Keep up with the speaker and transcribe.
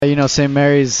St.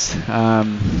 Mary's, they're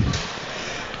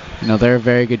a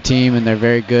very good team, and they're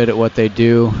very good at what they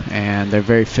do, and they're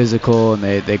very physical, and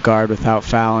they guard without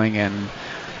fouling, and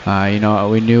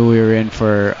we knew we were in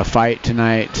for a fight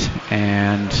tonight,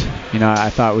 and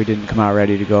I thought we didn't come out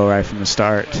ready to go right from the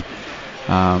start.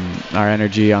 Our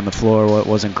energy on the floor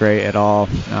wasn't great at all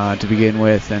to begin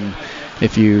with, and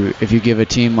if you give a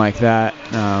team like that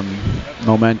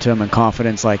momentum and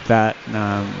confidence like that,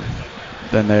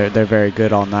 then they're very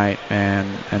good all night, and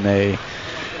they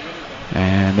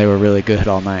were really good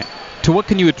all night. To what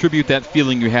can you attribute that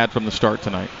feeling you had from the start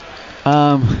tonight?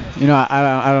 I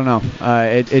don't know.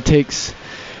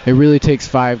 It really takes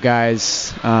 5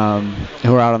 guys who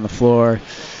are out on the floor,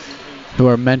 who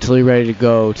are mentally ready to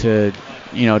go to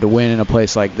win in a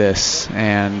place like this,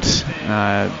 and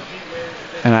I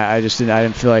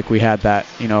didn't feel like we had that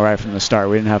right from the start.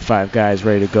 We didn't have 5 guys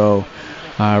ready to go,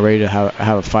 ready to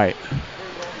have a fight.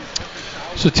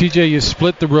 So TJ, you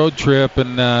split the road trip,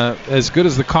 and as good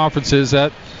as the conference is,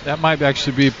 that might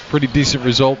actually be a pretty decent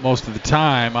result most of the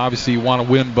time. Obviously, you want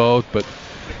to win both, but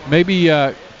maybe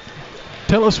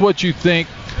tell us what you think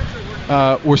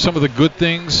were some of the good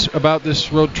things about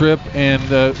this road trip,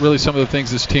 and really some of the things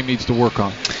this team needs to work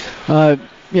on.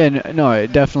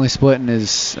 Definitely splitting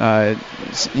is,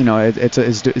 it's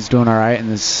doing all right in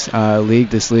this league.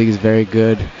 This league is very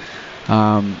good.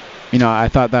 I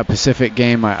thought that Pacific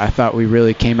game, I thought we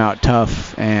really came out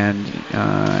tough, and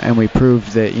we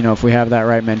proved that, if we have that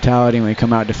right mentality and we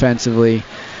come out defensively,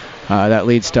 that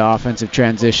leads to offensive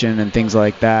transition and things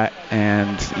like that.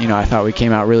 And, I thought we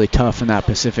came out really tough in that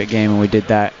Pacific game, and we did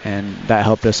that, and that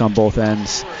helped us on both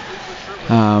ends.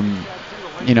 And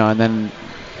then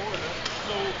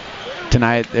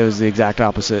tonight it was the exact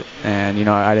opposite, and,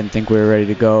 I didn't think we were ready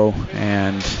to go,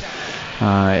 and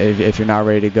if you're not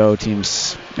ready to go,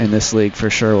 teams in this league for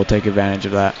sure will take advantage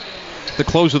of that. The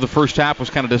close of the first half was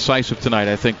kind of decisive tonight,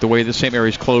 I think, the way the St.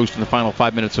 Mary's closed in the final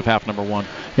 5 minutes of half number 1.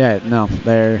 Yeah, no,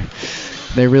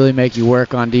 they really make you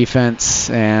work on defense,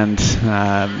 and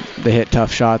they hit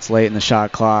tough shots late in the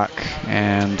shot clock,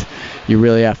 and you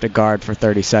really have to guard for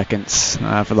 30 seconds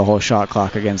for the whole shot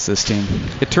clock against this team.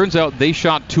 It turns out they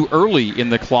shot too early in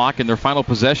the clock in their final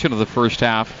possession of the first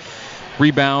half.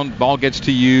 Rebound, ball gets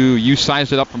to you. You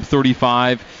sized it up from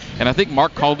 35, and I think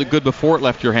Mark called it good before it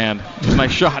left your hand. It was a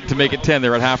nice shot to make it 10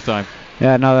 there at halftime.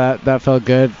 Yeah, no, that felt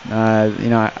good.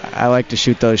 I like to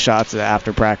shoot those shots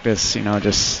after practice.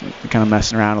 Just kind of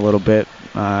messing around a little bit,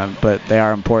 but they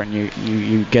are important.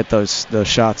 You get those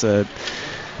shots at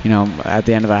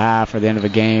the end of a half or the end of a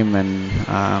game, and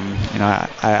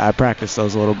I practiced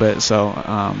those a little bit, so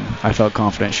I felt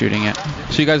confident shooting it.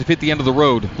 So you guys have hit the end of the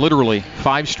road, literally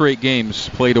 5 straight games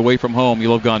played away from home.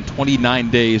 You'll have gone 29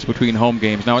 days between home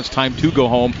games. Now it's time to go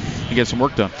home and get some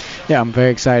work done. Yeah, I'm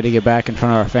very excited to get back in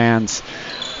front of our fans,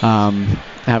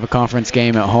 have a conference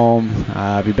game at home,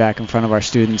 be back in front of our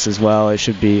students as well. It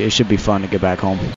should be fun to get back home.